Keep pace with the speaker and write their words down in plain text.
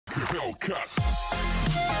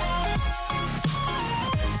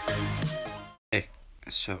Hey,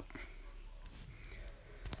 so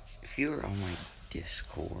if you were on my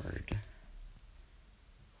Discord,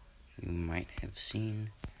 you might have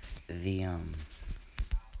seen the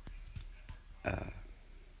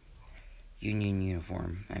Union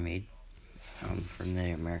uniform I made from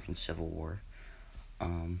the American Civil War,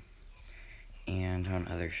 and on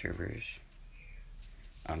other servers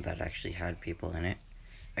that actually had people in it.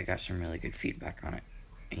 I got some really good feedback on it,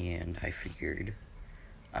 and I figured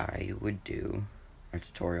I would do a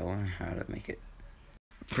tutorial on how to make it.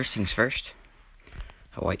 First things first,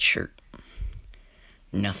 a white shirt.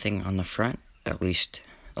 Nothing on the front, at least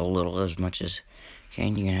a little, as much as you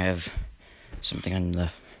can. You can have something on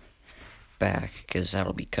the back, because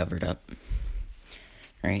that'll be covered up.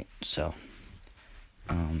 Right, so,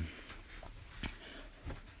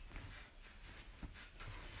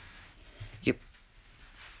 yep,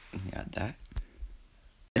 got that.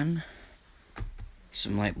 Then,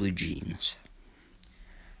 some light blue jeans.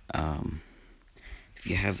 If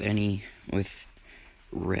you have any with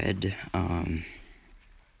red,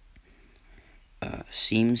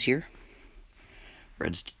 seams here,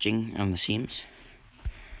 red stitching on the seams,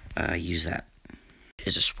 use that.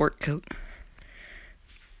 Is a sport coat,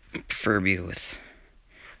 preferably with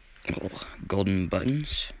little golden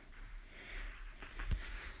buttons,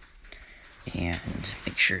 and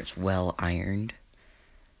make sure it's well ironed.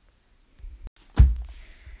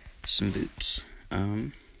 Some boots.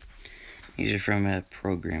 These are from a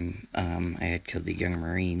program I had called the Young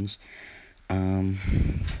Marines.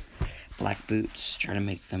 Black boots, trying to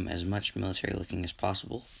make them as much military looking as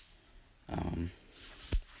possible. A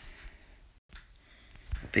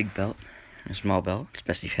big belt and a small belt,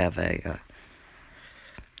 especially if you have a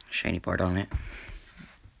shiny part on it.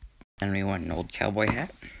 And we want an old cowboy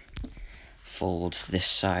hat. Fold this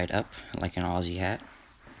side up like an Aussie hat.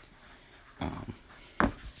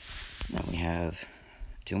 Then we have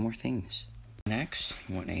two more things. Next,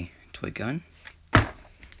 you want a toy gun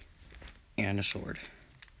and a sword.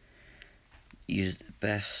 Use the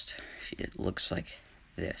best if it looks like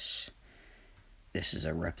this. This is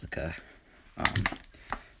a replica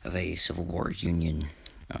of a Civil War Union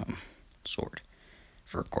sword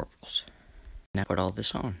for corporals. Now put all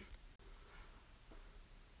this on.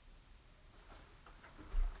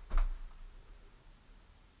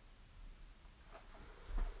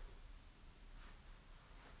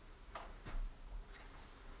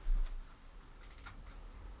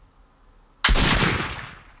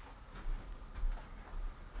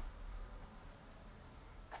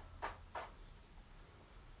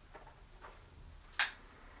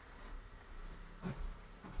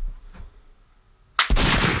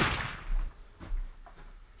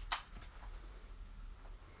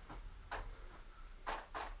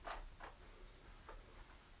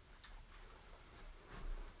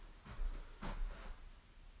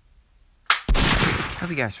 Hope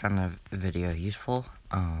you guys found the video useful.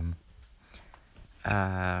 You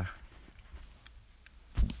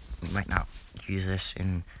might not use this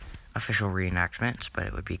in official reenactments, but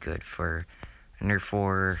it would be good for Nerf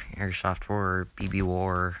War, Airsoft War, BB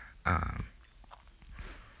War,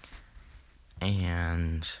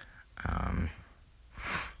 and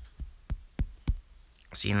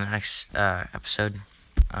see you in the next episode.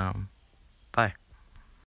 Bye.